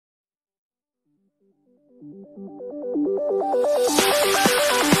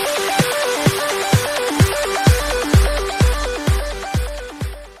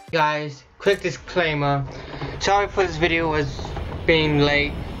Guys, quick disclaimer. Sorry for this video was being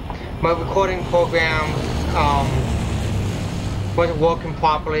late. My recording program wasn't working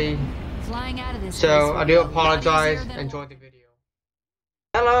properly. So I do apologize. Enjoy the video.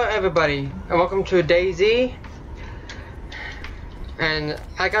 Hello everybody and welcome to DayZ. And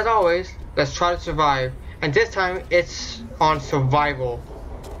like as always, let's try to survive. And this time it's on survival.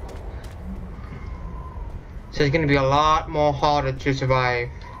 So it's gonna be a lot more harder to survive.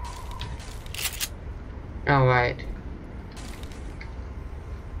 Alright.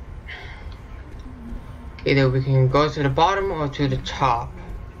 Either we can go to the bottom or to the top.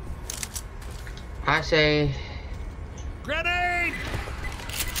 I say... Grenade!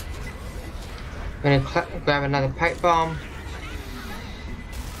 I'm gonna grab another pipe bomb.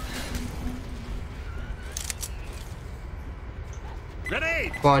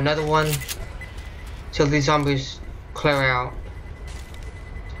 Grenade! For another one. Till these zombies clear out.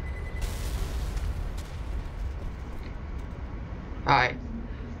 Alright,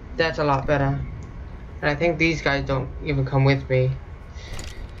 that's a lot better. And I think these guys don't even come with me.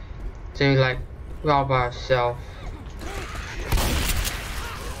 So like, we're all by ourselves.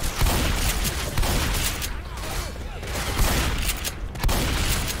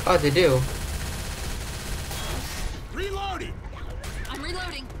 Oh, they do. Reloading! I'm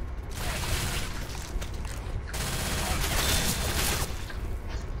reloading.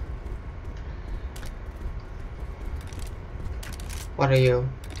 What are you?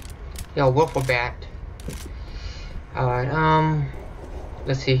 Yo, Wiffle Bat. Alright,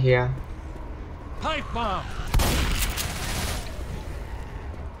 let's see here. Pipe bomb!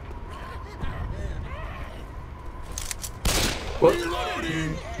 Whoop.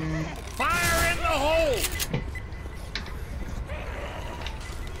 Reloading! Fire in the hole!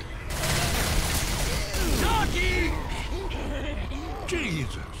 Jockey!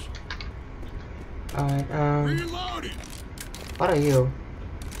 Jesus! Alright, Reloading! what are you?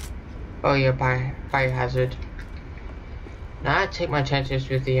 Oh, you're biohazard. Now I take my chances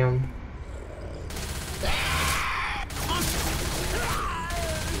with the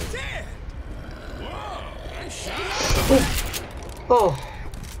Oh.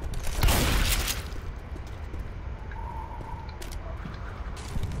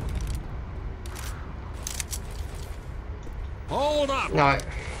 Hold up! Alright.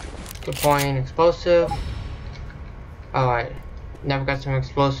 Deploying explosive. Alright. Never got some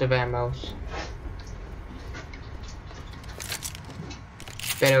explosive ammos.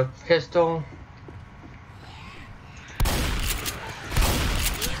 Better pistol.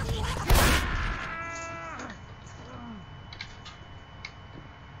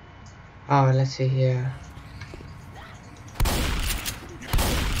 Oh, let's see here.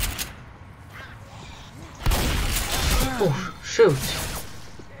 Oh, shoot.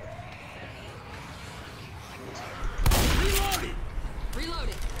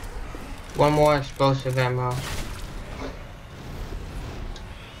 Reloading. One more explosive ammo.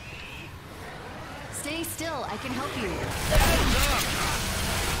 Stay still. I can help you.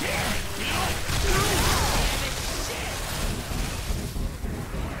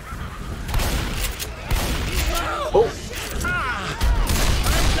 Oh!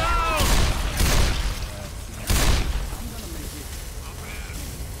 I'm down!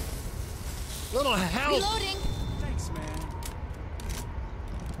 Little help! Reloading.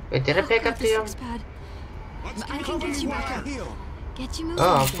 Wait, did I pick up the Pad. I can get you back up. Get you moving. Oh,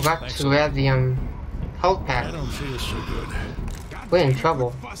 I again. forgot to grab the health I pack. don't feel so good. We're in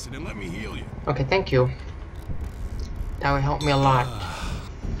trouble. And let me heal you. Okay, thank you. That would help me a lot.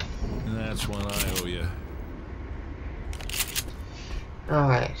 That's when I owe you.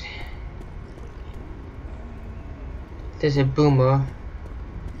 Alright. There's a boomer.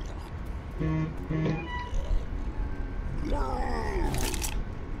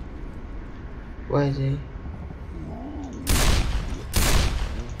 Where is he?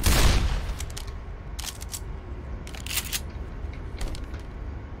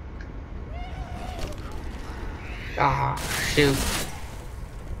 Ah, shoot.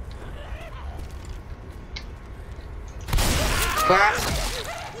 Crap.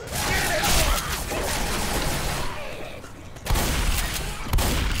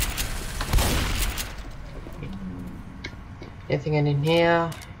 Anything in here?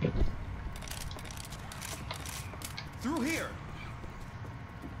 Through here.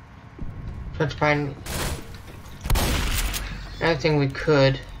 Let's find everything we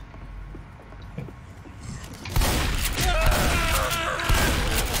could.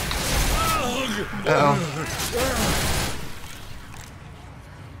 Uh-oh.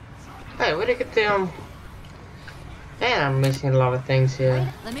 Hey, where'd I get the, Man, I'm missing a lot of things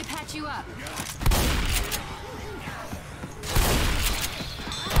here. Let me patch you up.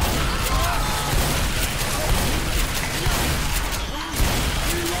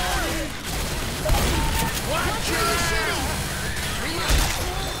 Watch where you're shooting.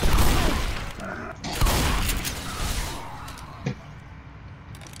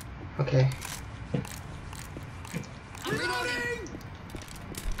 Okay. I'm reloading.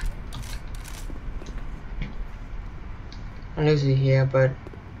 I'm usually here, but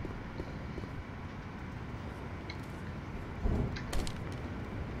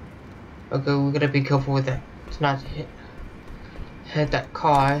okay, we gotta be careful with that. It's not to hit that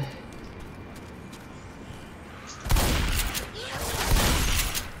car.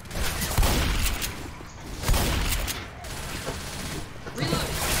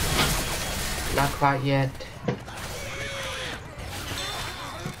 Not quite yet.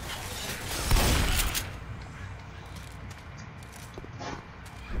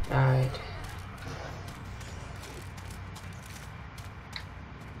 Alright.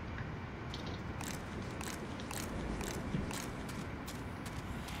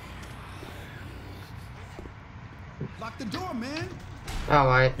 Lock the door, man.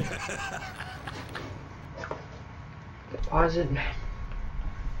 Alright. Deposit.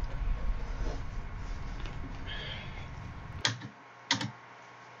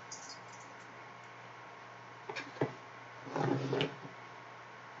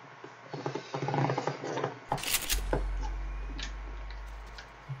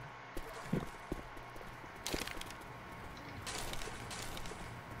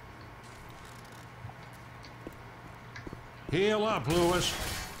 Heal up, Lewis.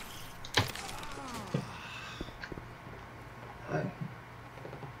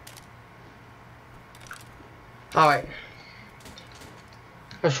 Alright.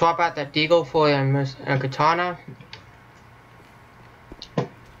 Let's swap out that deagle for a katana.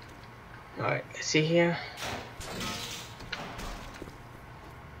 Alright, let's see here.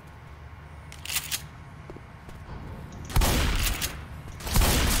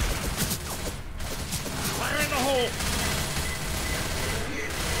 Fire in the hole.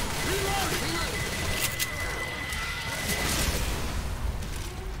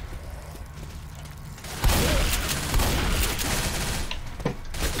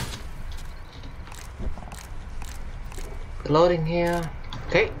 Loading here.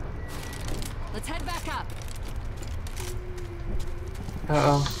 Okay. Let's head back up.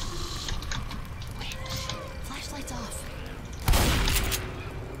 Uh-oh. Flashlight's off.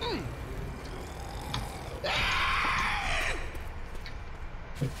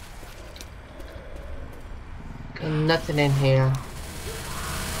 Okay, nothing in here.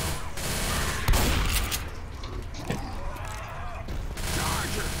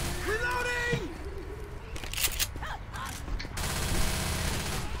 Charger! Reloading!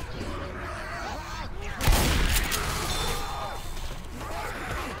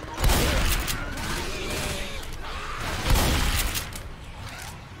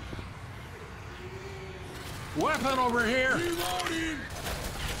 Weapon over here. Reloading!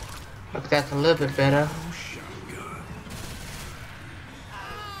 Look, that's a little bit better.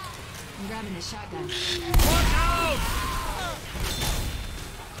 I'm grabbing the shotgun. Look out!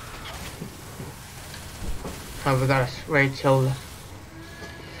 Oh, we got a raid shoulder.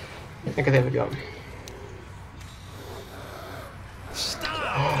 Okay, there we go.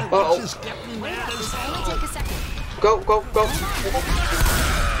 Stop! Uh-oh. Just get me mad as This hell. only take a second. Go, go, go. This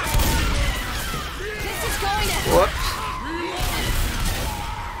is going to... Whoops.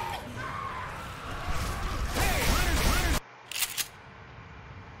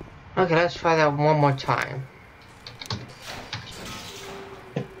 Okay, let's try that one more time.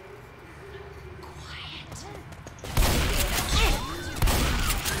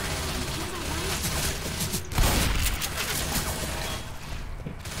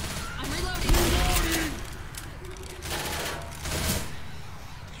 I'm reloading.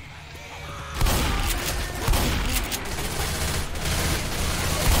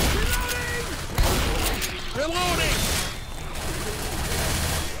 Reloading!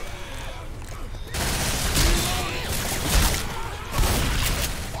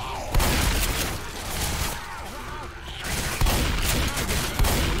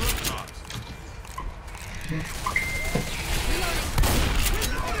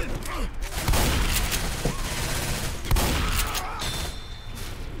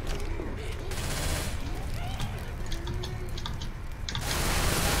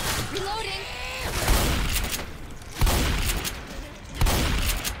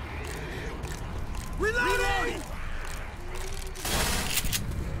 Reloading!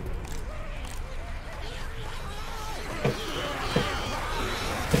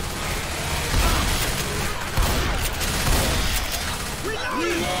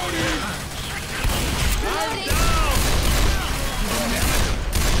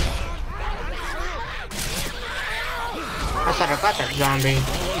 I thought I got that zombie.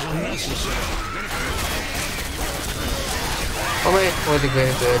 Oh wait, was it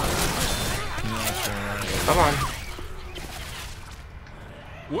really good? Come on.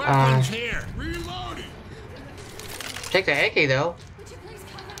 Weapons here. Reloading! Take the AK though. Would you please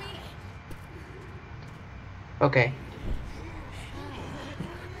cover me? Okay.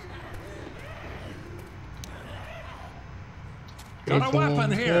 Got a Anything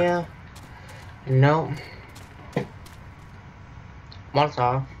weapon in here. No.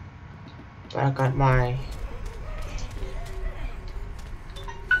 Molotov. But I got my.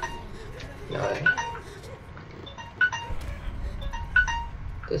 No.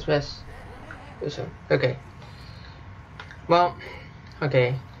 Dismiss. This one. Okay. Well.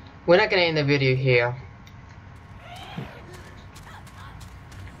 Okay. We're not gonna end the video here.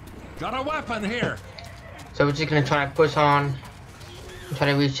 Got a weapon here. So we're just gonna try to push on and try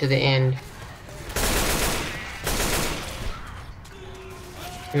to reach to the end.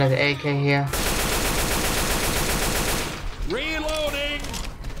 Another AK here. Reloading.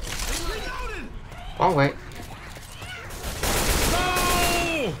 Oh wait.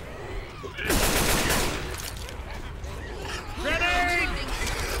 No! Grenade!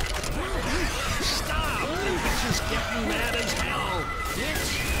 Stop! This is getting mad as hell.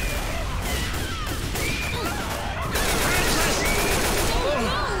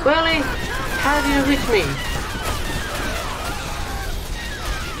 Really? How did you reach me?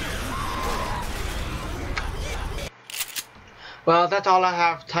 Well, that's all I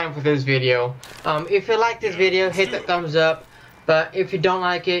have time for this video. If you like this video, hit that thumbs up. But if you don't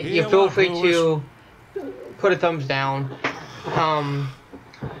like it, you feel free to put a thumbs down.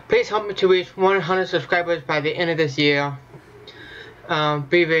 Please help me to reach 100 subscribers by the end of this year.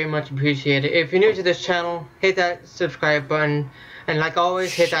 Be very much appreciated. If you're new to this channel, hit that subscribe button. And like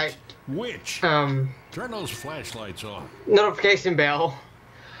always, hit that Witch. Turn those flashlights off. notification bell.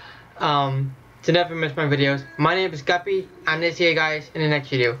 To never miss my videos. My name is Guppy. I'm gonna see you guys in the next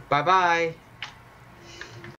video. Bye bye.